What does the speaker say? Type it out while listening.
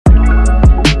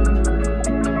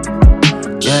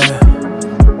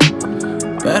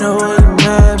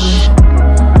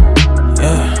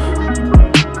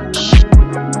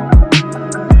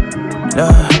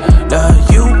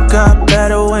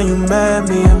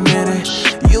committed.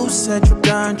 You said you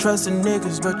done trusting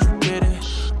niggas, but you did it.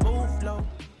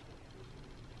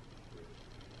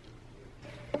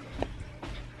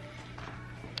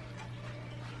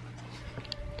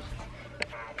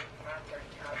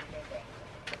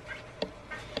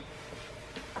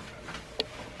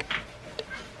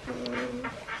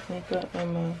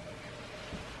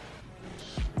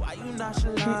 Why you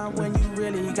nonchalant when you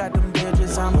really got them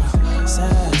digits? I'm a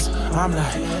sass, I'm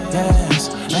like, yes,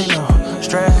 ain't no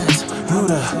stress. You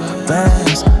the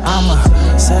best. I'm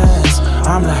a sass,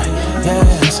 I'm like,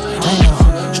 yes, ain't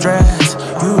no stress.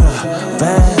 You the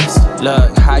best.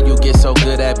 Look, how you get so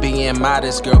good at being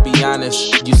modest, girl, be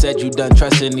honest. You said you done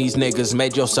trusting these niggas,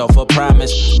 made yourself a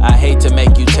promise. I hate to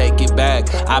make you take it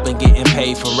back. I've been getting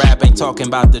paid for rap, ain't talking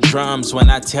about the drums. When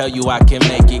I tell you I can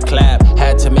make it clap,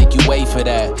 had to make you wait for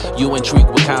that. You intrigued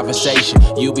with conversation,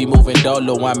 you be moving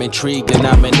dolo, I'm intrigued and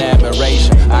I'm in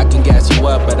admiration. I can gas you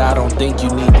up, but I don't think you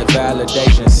need the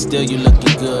validation. Still you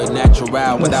looking good, natural,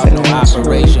 without no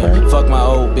operation. Fuck my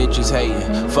old bitches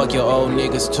hating, fuck your old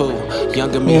niggas too.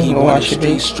 Younger me, he wanted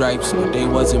street stripes, but they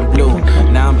wasn't blue.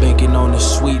 Now I'm banking on the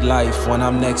sweet life when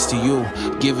I'm next to you,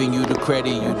 giving you the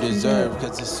credit you deserve,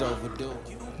 cause it's overdue.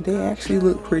 They actually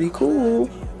look pretty cool.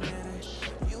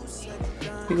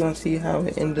 We're gonna see how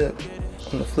it end up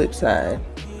on the flip side.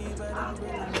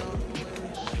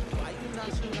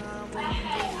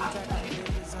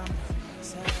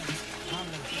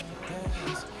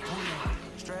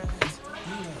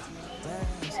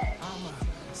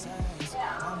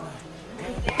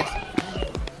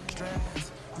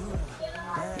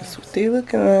 That's what they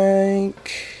looking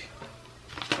like.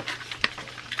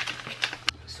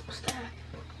 What's that?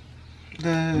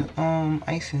 The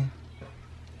icing.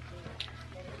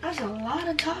 That's a lot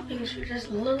of toppings for just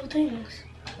little things.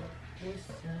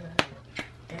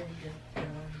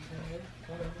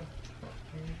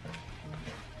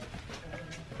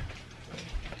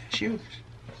 Shoes.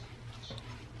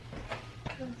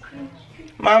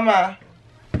 Mama,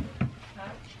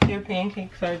 your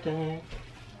pancakes are done.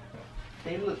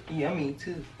 They look yummy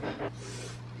too.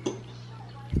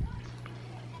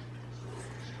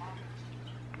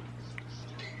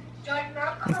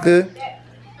 It's good.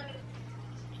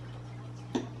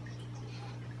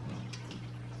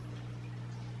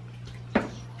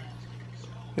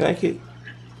 You like it?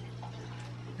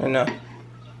 Or no?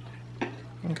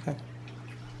 Okay.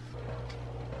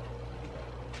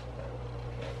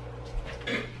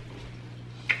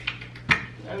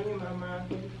 Love you, Mama.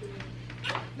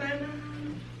 Bye.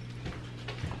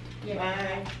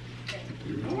 Bye.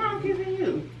 What I'm giving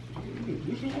you?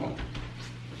 What you want?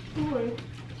 What?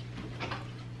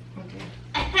 Okay.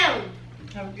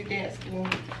 Have a good day at school.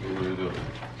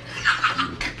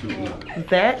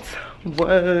 That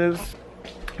was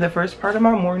the first part of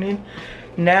my morning.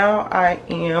 Now I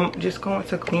am just going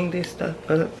to clean this stuff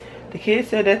up. The kids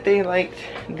said that they liked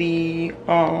the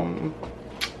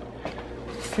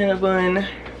cinnamon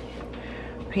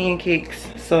pancakes,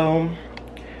 so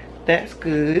that's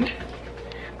good.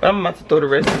 But I'm about to throw the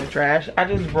rest in the trash. I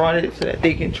just brought it so that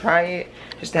they can try it,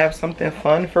 just to have something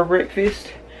fun for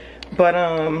breakfast. But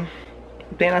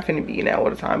they're not finna be eating that all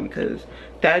the time because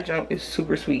that junk is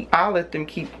super sweet. I'll let them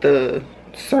keep the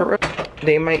syrup.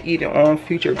 They might eat it on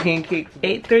future pancakes.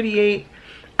 8:38.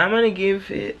 I'm gonna give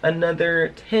it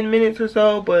another 10 minutes or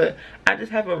so, but I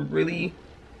just have a really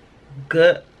big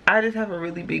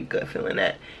gut feeling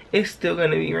that it's still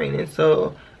gonna be raining.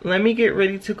 So let me get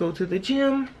ready to go to the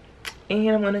gym, and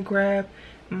I'm gonna grab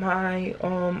my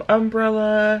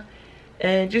umbrella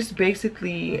and just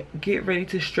basically get ready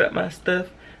to strap my stuff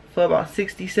for about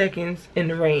 60 seconds in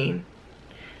the rain.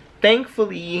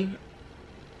 Thankfully,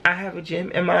 I have a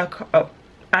gym in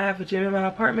my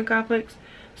apartment complex,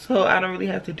 so I don't really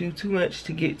have to do too much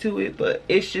to get to it, but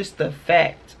it's just the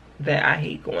fact that I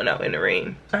hate going out in the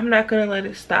rain. I'm not gonna let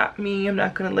it stop me. I'm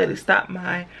not gonna let it stop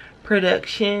my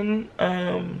production.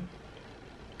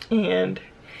 And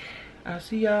I'll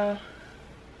see y'all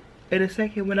in a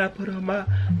second when I put on my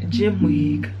gym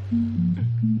wig.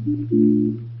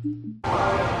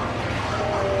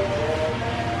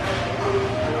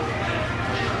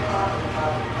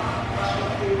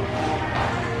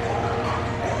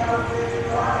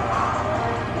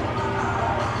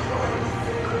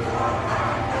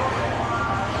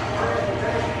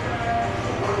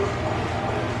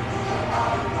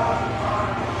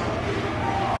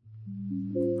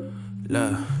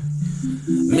 Look,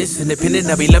 Mrs. independent,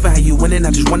 I be loving how you winning.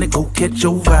 I just wanna go catch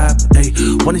your vibe.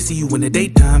 Ayy, wanna see you in the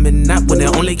daytime and not when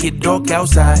it only get dark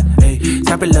outside. Ayy,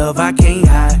 type of love I can't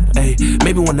hide. Ayy,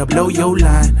 maybe wanna blow your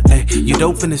line. Ayy, you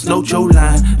dope finna slow your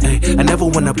line. Ayy, I never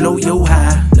wanna blow your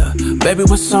high. Baby,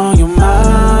 what's on your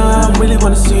mind? Really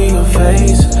wanna see your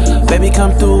face. Baby,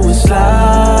 come through and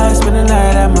slide. Spend the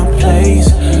night at my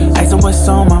place. Asking what's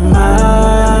on my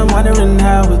mind. Wondering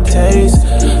how it tastes.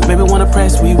 Maybe wanna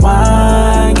press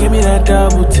rewind. Give me that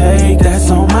double take. That's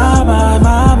on my mind,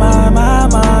 my mind, my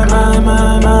mind, my mind,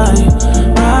 my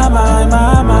mind, my mind,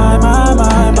 my mind, my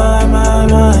mind, my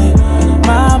mind,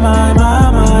 my mind,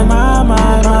 my mind, my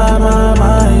mind, my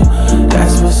mind.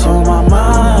 That's what's on my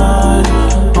mind,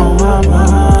 on my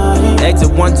mind.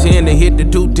 Exit 110 and hit the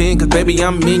 210, cause baby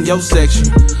I'm in your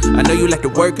section. I know you like to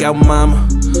work out, mama.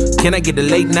 Can I get a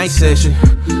late night session?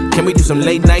 Can we do some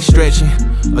late night stretching?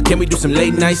 Or can we do some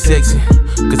late night sexing?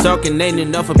 Cause talking ain't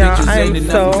enough for bitches ain't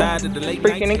enough. I'm tired of the late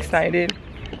night. Freaking excited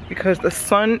because the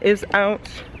sun is out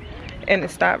and it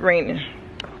stopped raining.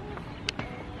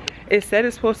 It said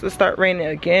it's supposed to start raining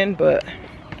again, but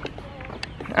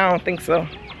I don't think so.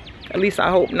 At least I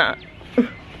hope not.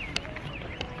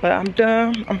 But I'm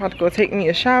done. I'm about to go take me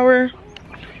a shower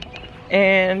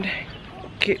and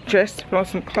get dressed, put on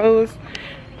some clothes,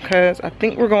 because I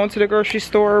think we're going to the grocery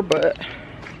store, but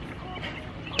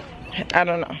I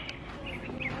don't know.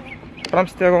 But I'm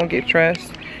still gonna get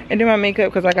dressed and do my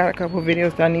makeup because I got a couple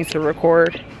videos that I need to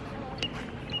record.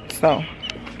 So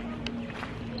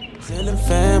Ceiling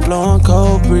fan blowing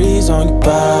cold breeze on your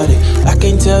body. I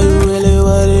can't tell you really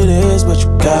what it is, but you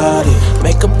got it.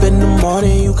 Makeup in the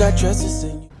morning, you got dresses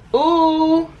in you.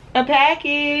 ooh, a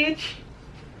package.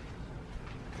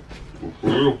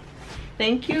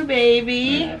 Thank you,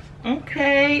 baby.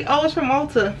 Okay. Oh, it's from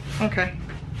ULTA. Okay.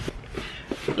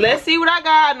 Let's see what I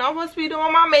got. I know I'm supposed to be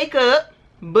doing my makeup,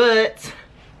 but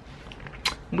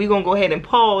we gonna go ahead and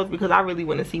pause because I really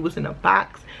want to see what's in the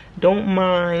box. Don't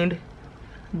mind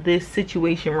this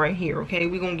situation right here, okay?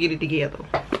 We gonna get it together.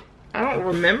 I don't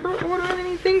remember ordering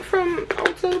anything from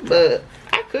ULTA, but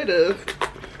I could have,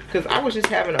 because I was just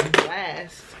having a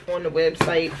blast on the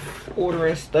website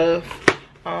ordering stuff.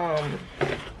 I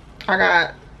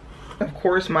got, of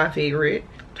course, my favorite,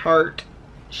 Tarte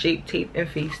Shape Tape and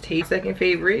Face Tape. Second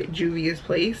favorite, Juvia's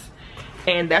Place,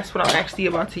 and that's what I'm actually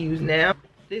about to use now.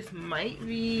 This might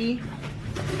be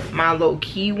my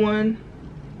low-key one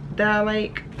that I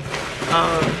like,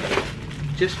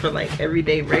 just for like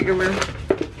everyday regular,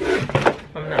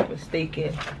 if I'm not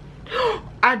mistaken.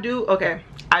 I do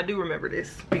remember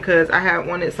this because I had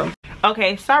one at some.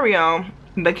 Okay, sorry y'all,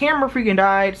 the camera freaking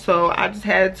died, so I just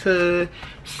had to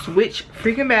switch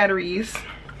freaking batteries.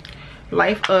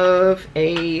 Life of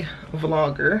a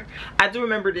vlogger. I do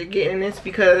remember getting this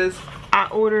because I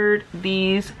ordered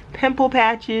these pimple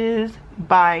patches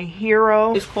by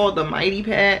Hero. It's called the Mighty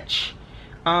Patch.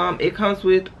 It comes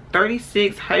with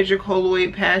 36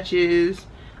 hydrocolloid patches.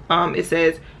 It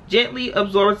says gently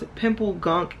absorbs pimple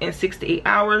gunk in 6 to 8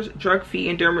 hours, drug-free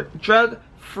and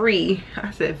drug-free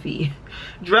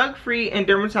and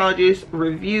dermatologist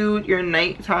reviewed your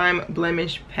nighttime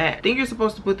blemish patch. I think you're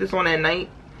supposed to put this on at night,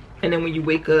 and then when you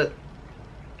wake up,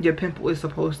 your pimple is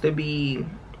supposed to be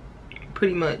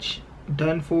pretty much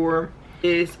done for.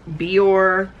 It's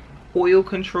Bior Oil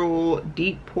Control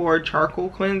Deep Pore Charcoal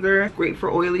Cleanser. Great for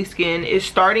oily skin. It's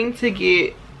starting to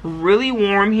get really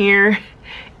warm here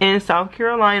in South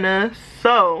Carolina,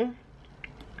 so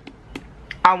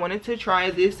I wanted to try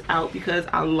this out because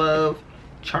I love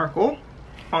charcoal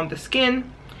on the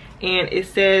skin, and it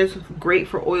says great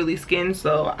for oily skin,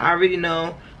 so I already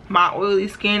know my oily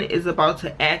skin is about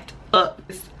to act up.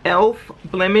 This e.l.f.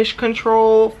 Blemish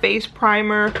Control Face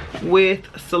Primer with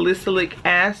salicylic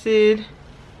acid.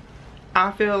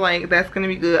 I feel like that's gonna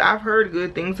be good. I've heard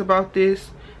good things about this,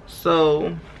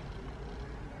 so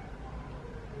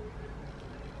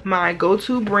my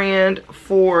go-to brand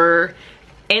for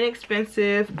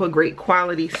inexpensive but great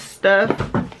quality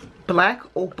stuff, Black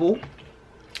Opal.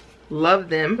 Love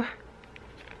them.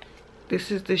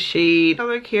 This is the shade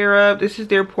Color Care Up. This is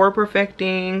their Pore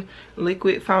Perfecting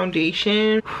Liquid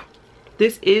Foundation.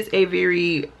 This is a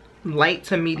very light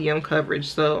to medium coverage,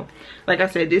 so like I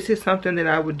said, this is something that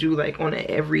I would do like on an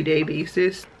everyday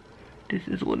basis. This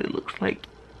is what it looks like.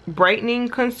 Brightening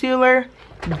concealer.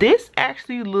 This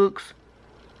actually looks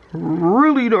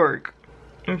really dark.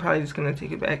 I'm probably just gonna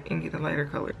take it back and get a lighter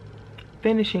color.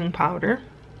 Finishing powder,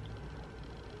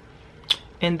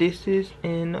 and this is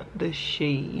in the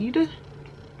shade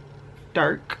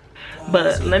Dark.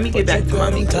 But let me get back to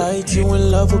my makeup. You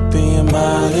in love with being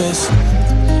modest.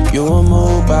 You a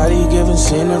move, body giving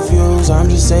centrifuges. I'm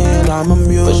just saying I'm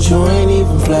amused, but you ain't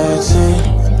even flexing.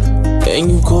 And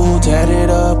you cool, tatted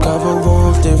up, cover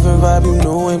wolves, different vibe, you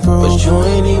new improved, but you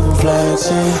ain't even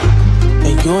flexing.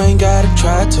 And you ain't gotta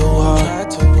try too hard.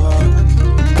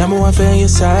 Number one fan, your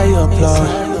side, you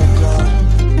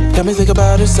applaud. Got me think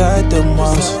about inside the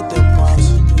walls.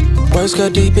 Words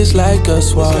cut deep, it's like a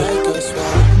sword.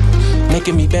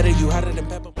 Making me better, you hotter than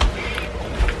pepper.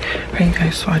 Alright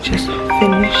guys, so I just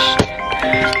finished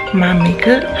my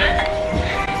makeup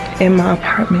and my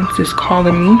apartment is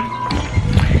calling me,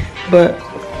 but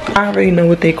I already know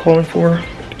what they calling for.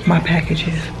 My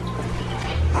packages.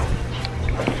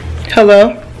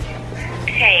 Hello?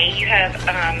 Hey, you have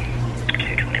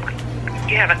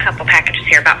a couple packages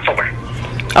here, about 4.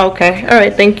 Okay,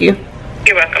 alright, thank you.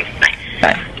 You're welcome. Bye.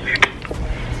 Bye.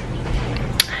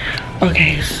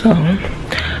 Okay, so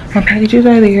my packages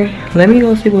are there. Let me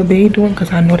go see what Babe doing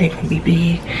because I know they're gonna be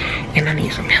big and I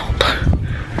need some help.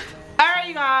 Alright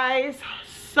you guys,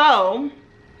 so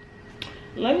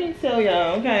let me tell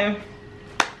y'all, okay,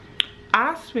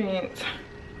 I spent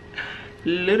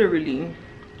literally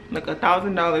like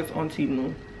 $1,000 on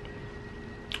TEMU,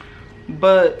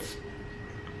 but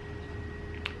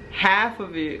half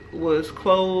of it was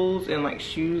clothes and like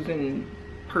shoes and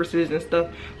purses and stuff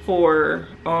for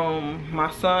my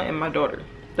son and my daughter.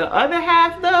 The other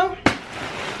half though,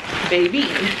 baby,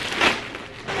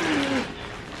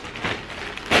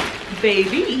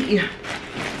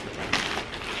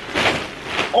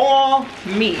 all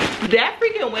me. That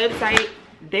freaking website,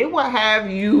 they will have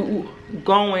you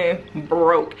going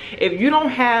broke if you don't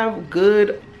have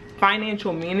good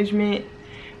financial management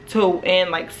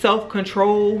and like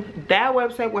self-control. That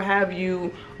website will have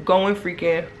you going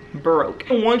freaking broke.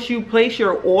 And once you place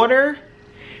your order,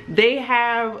 they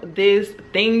have this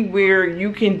thing where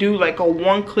you can do like a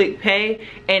one-click pay,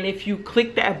 and if you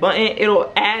click that button, it'll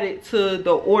add it to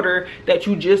the order that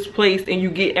you just placed and you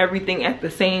get everything at the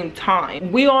same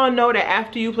time. We all know that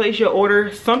after you place your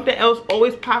order, something else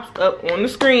always pops up on the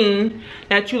screen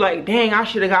that you like, dang, I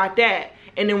should have got that.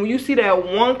 And then when you see that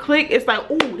one click, it's like,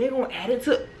 oh, they're gonna add it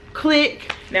to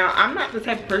click. Now, I'm not the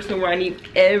type of person where I need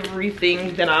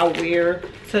everything that I wear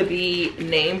to be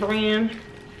name brand,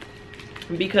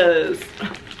 because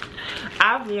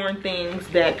I've worn things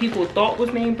that people thought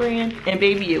was name brand and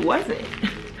baby, it wasn't.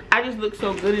 I just looked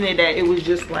so good in it that it was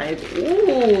just like, ooh,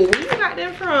 where you got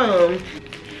that from?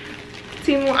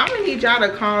 TEMU, I'm gonna need y'all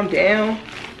to calm down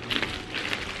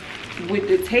with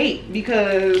the tape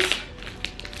because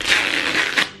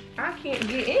I can't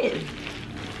get in.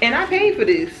 And I paid for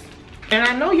this. And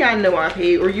I know y'all know I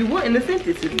paid or you wouldn't have sent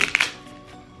it to me.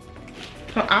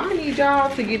 So I'm gonna need y'all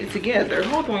to get it together.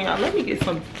 Hold on y'all, let me get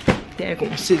some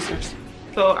daggone scissors.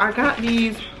 So I got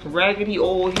these raggedy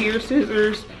old hair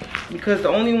scissors because the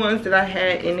only ones that I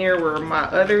had in there were my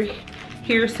other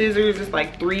hair scissors. It's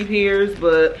like 3 pairs,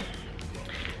 but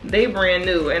they brand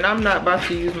new. And I'm not about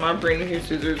to use my brand new hair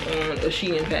scissors on a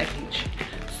Shein package.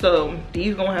 So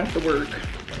these gonna have to work.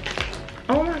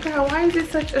 Oh my God, why is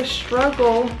it such a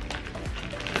struggle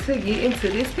to get into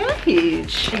this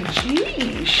package?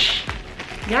 Jeez.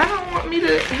 Y'all don't want me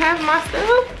to have my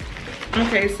stuff?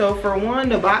 Okay, so for one,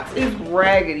 the box is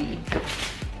raggedy,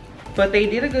 but they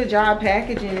did a good job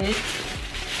packaging it.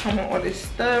 Come on, all this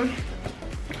stuff.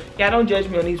 Y'all don't judge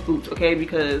me on these boots, okay?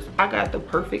 Because I got the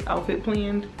perfect outfit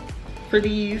planned for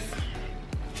these.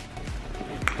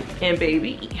 And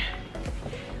baby,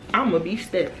 I'ma be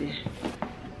stepping.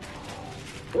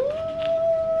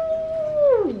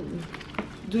 Ooh.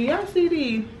 Do y'all see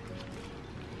these?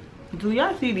 Do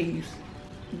y'all see these?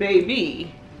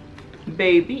 Baby.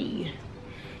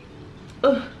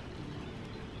 Ugh.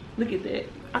 Look at that.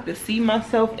 I can see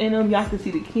myself in them. Y'all can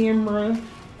see the camera.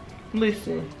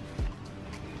 Listen.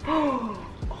 Oh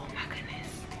my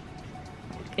goodness.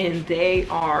 And they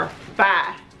are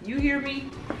fire. You hear me?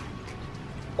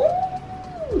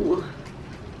 Ooh.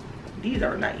 These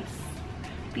are nice.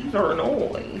 These are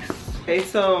nice. Okay,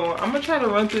 so I'm gonna try to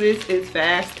run through this as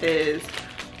fast as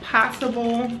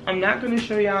possible. I'm not gonna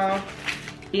show y'all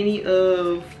any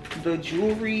of the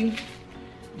jewelry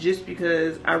just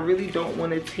because I really don't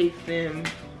want to take them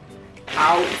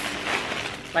out,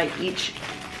 like each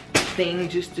thing,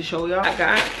 just to show y'all. I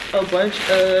got a bunch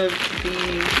of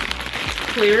the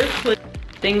clear clip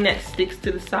thing that sticks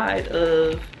to the side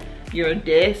of your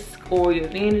desk or your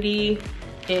vanity,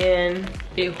 and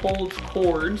it holds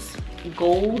cords.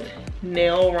 Gold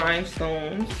nail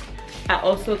rhinestones. I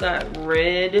also got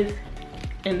red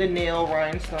in the nail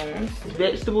rhinestones.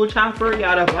 Vegetable chopper.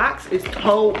 Y'all, the box is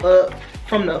towed up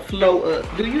from the flow up.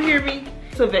 Do you hear me?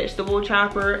 It's a vegetable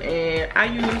chopper, and I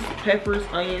use peppers,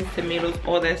 onions, tomatoes,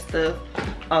 all that stuff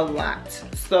a lot.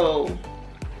 So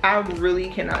I really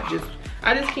cannot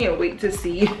I just can't wait to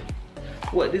see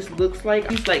what this looks like.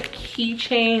 These like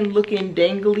keychain looking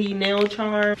dangly nail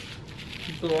charm,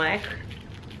 black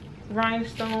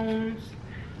rhinestones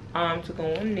to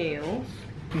go on nails,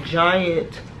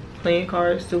 giant playing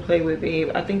cards to play with,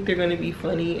 babe. I think they're gonna be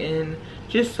funny and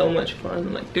just so much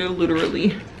fun. Like, they're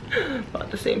literally about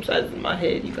the same size as my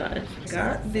head, you guys.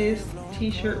 Got this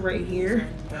t-shirt right here,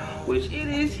 which it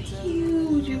is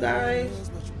huge, you guys.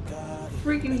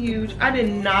 Freaking huge. I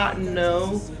did not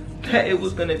know that it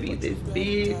was gonna be this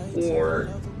big, or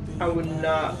I would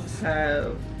not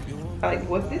have, like,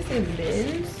 was this in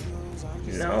men's?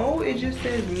 No, it just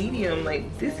says medium.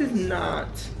 Like, this is not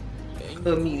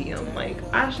a medium. Like,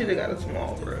 I should have got a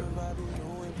small, bro.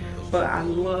 But I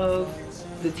love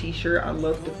the t-shirt. I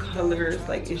love the colors.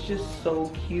 Like, it's just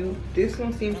so cute. This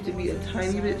one seems to be a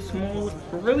tiny bit small.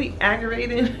 Really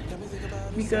aggravating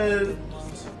because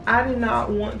I did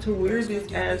not want to wear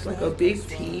this as like a big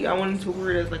tee. I wanted to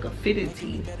wear it as like a fitted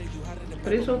tee.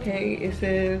 But it's okay. It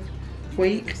says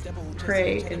wake,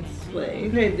 pray, and slay.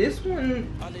 Okay, this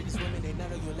one,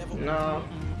 no,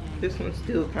 this one's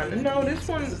still kind of, no, this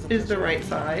one is the right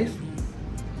size.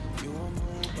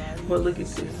 But look at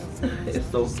this. It's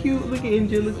so cute. Look at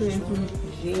Angelica in some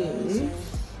jeans.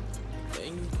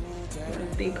 I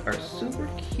think are super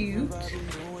cute.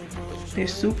 They're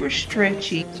super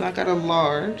stretchy. So I got a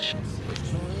large.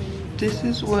 This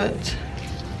is what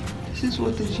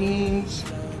the jeans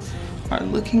are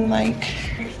looking like.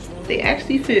 They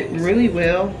actually fit really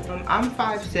well. I'm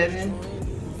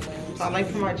 5'7", so I like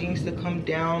for my jeans to come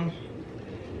down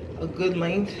a good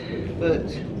length, but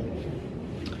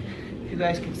you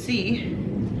guys can see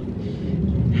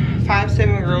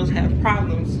 5'7" girls have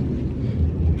problems.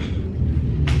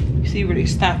 You see where they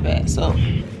stop at, so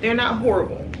they're not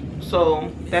horrible,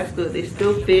 so that's good. They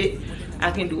still fit.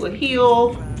 I can do a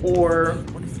heel or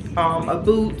a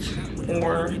boot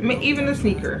or even a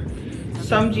sneaker.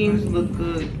 Some jeans look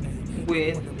good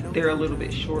with, they're a little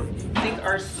bit short. I think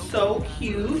are so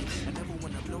cute.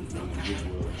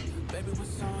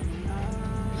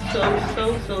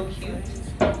 So cute.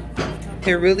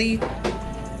 They're really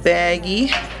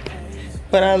baggy,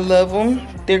 but I love them.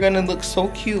 They're gonna look so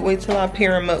cute. Wait till I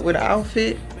pair them up with an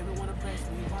outfit.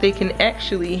 They can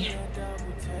actually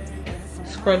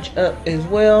scrunch up as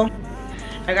well.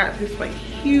 I got this like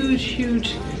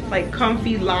huge like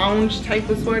comfy lounge type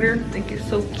of sweater. I think it's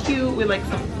so cute with like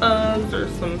some Uggs or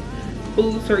some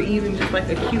boots, or even just like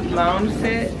a cute lounge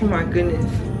set. Oh my goodness,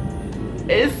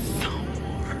 it's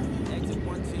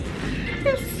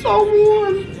so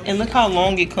warm. And look how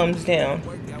long it comes down.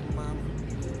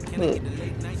 Look,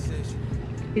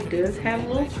 it does have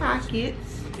little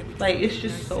pockets. Like, it's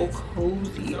just so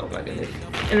cozy. Oh my goodness.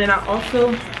 And then I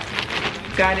also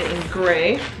got it in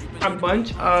gray. A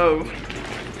bunch of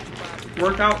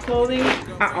workout clothing.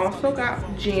 I also got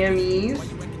jammies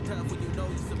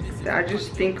that I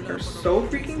just think are so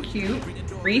freaking cute.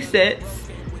 Resets,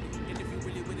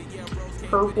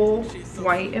 purple,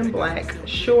 white, and black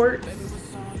shorts.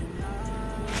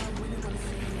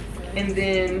 And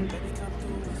then,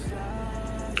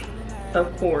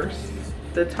 of course,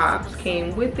 the tops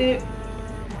came with it.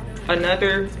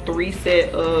 Another 3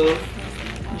 set of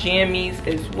jammies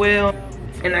as well.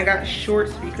 And I got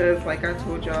shorts because, like I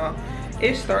told y'all,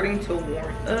 it's starting to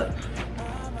warm up.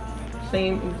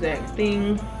 Same exact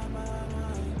thing.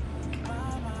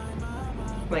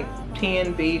 Like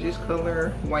tan beige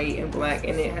color, white and black,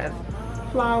 and it has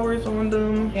flowers on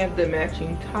them. They have the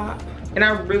matching top. And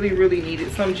I really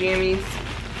needed some jammies.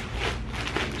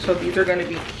 So these are gonna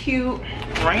be cute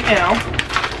right now.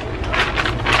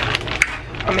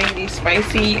 I made these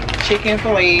spicy chicken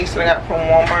fillets that I got from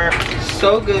Walmart.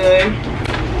 So good.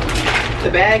 The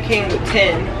bag came with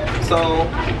 10, so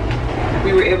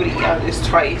we were able to eat out of this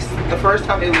twice. The first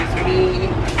time it was me,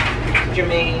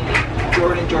 Jermaine,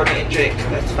 Jordan, and Drake.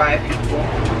 That's 5 people.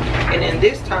 And then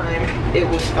this time it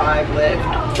was 5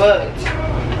 left, but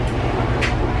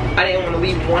I didn't want to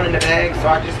leave one in the bag, so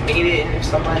I just made it, and if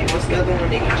somebody wants the other one,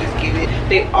 they can just get it.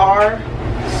 They are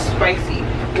spicy.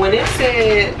 When it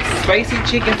said spicy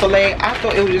chicken fillet, I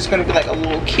thought it was just gonna be like a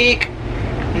little kick.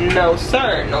 No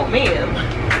sir, no ma'am.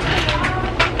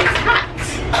 It's hot.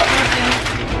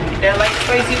 That like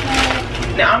spicy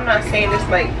food. Now I'm not saying it's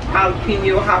like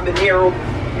jalapeno, habanero,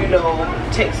 you know,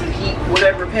 Texas heat,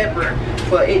 whatever pepper,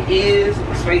 but it is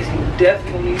spicy.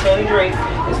 Definitely need something to drink.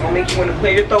 It's gonna make you want to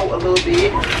clear your throat a little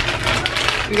bit.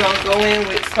 We're gonna go in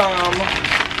with some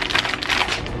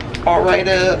all right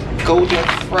up golden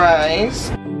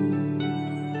fries.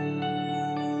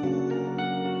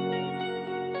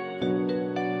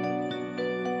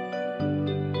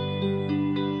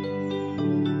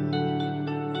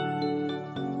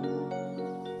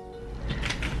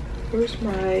 Where's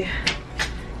my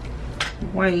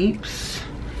wipes?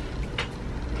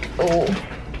 Oh,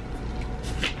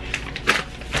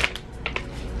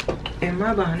 and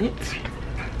my bonnet.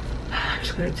 I'm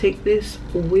just gonna take this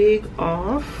wig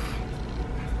off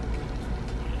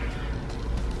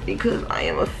because I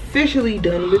am officially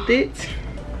done with it.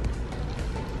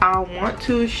 I want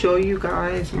to show you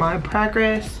guys my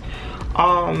progress.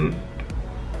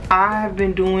 I've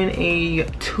been doing a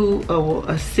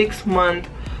 6-month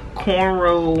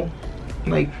cornrow,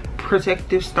 like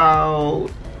protective style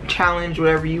challenge,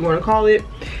 whatever you want to call it,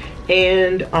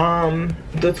 and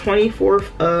the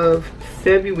 24th of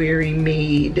February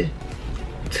made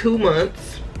 2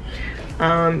 months.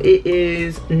 It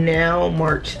is now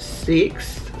March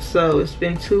 6th, so it's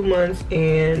been 2 months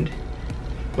and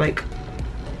like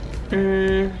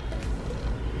it's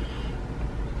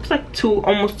like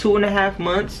almost 2.5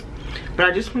 months. But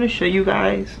I just want to show you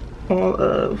guys all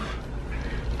of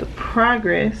the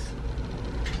progress.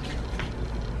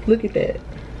 Look at that.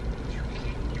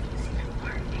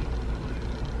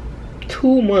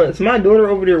 2 months. My daughter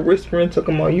over there whispering to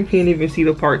come on. You can't even see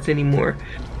the parts anymore.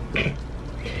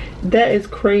 That is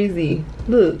crazy.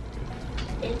 Look.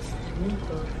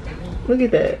 Look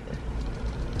at that.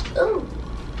 Oh.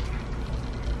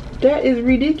 That is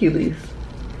ridiculous.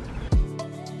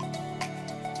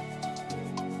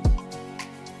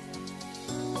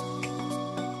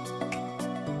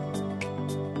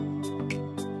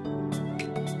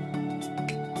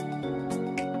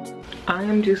 I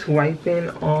am just wiping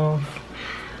off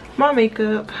my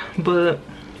makeup, but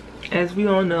as we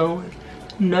all know,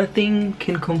 nothing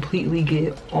can completely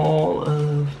get all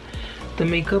of the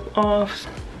makeup off,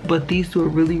 but these do a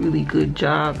really good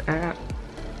job at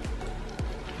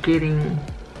getting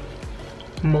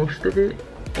most of it.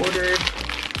 Ordered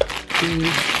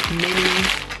these mini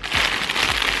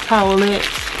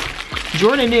towelettes.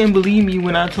 Jordan didn't believe me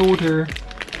when I told her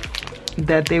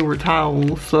that they were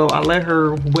towels, so I let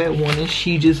her wet one and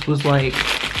she just was like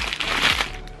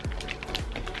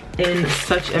in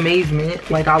such amazement,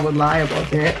 like I would lie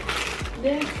about that.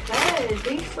 They're good.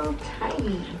 They're so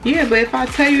tiny. Yeah, but if I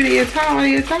tell you they're a towel,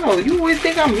 they're a towel. You always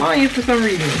think I'm lying for some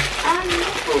reason. I know,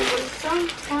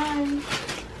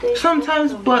 but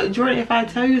sometimes but Jordan, if I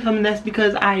tell you something, that's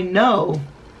because I know.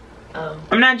 Oh.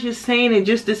 I'm not just saying it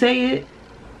just to say it.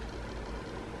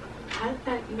 I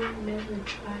thought you never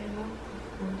tried it out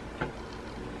before.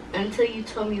 Until you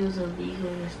told me it was illegal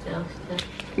and stuff.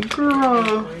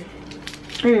 Girl.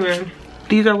 Anyway,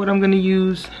 these are what I'm gonna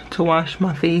use to wash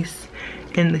my face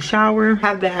in the shower. I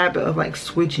have the habit of like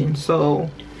switching, so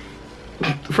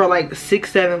for like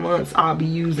 6-7 months I'll be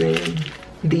using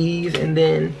these, and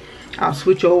then I'll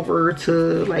switch over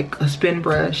to like a spin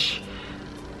brush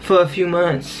for a few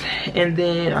months, and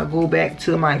then I'll go back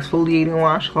to my exfoliating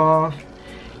washcloth,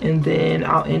 and then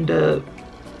I'll end up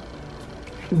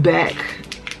back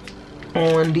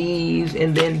on these,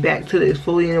 and then back to the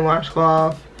exfoliating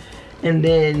washcloth, and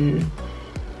then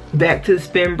back to the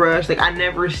spin brush. Like I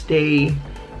never stay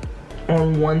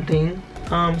on one thing.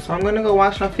 So I'm gonna go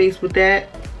wash my face with that.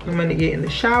 I'm gonna get in the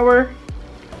shower,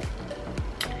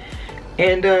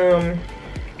 and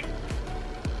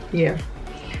yeah,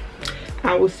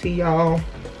 I will see y'all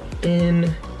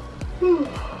in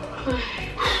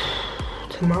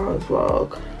tomorrow's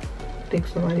vlog. I think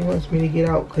somebody wants me to get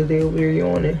out because they over there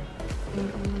yawning.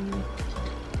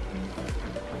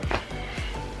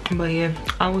 But yeah,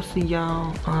 I will see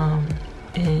y'all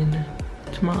in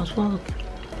tomorrow's vlog.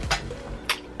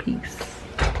 Peace.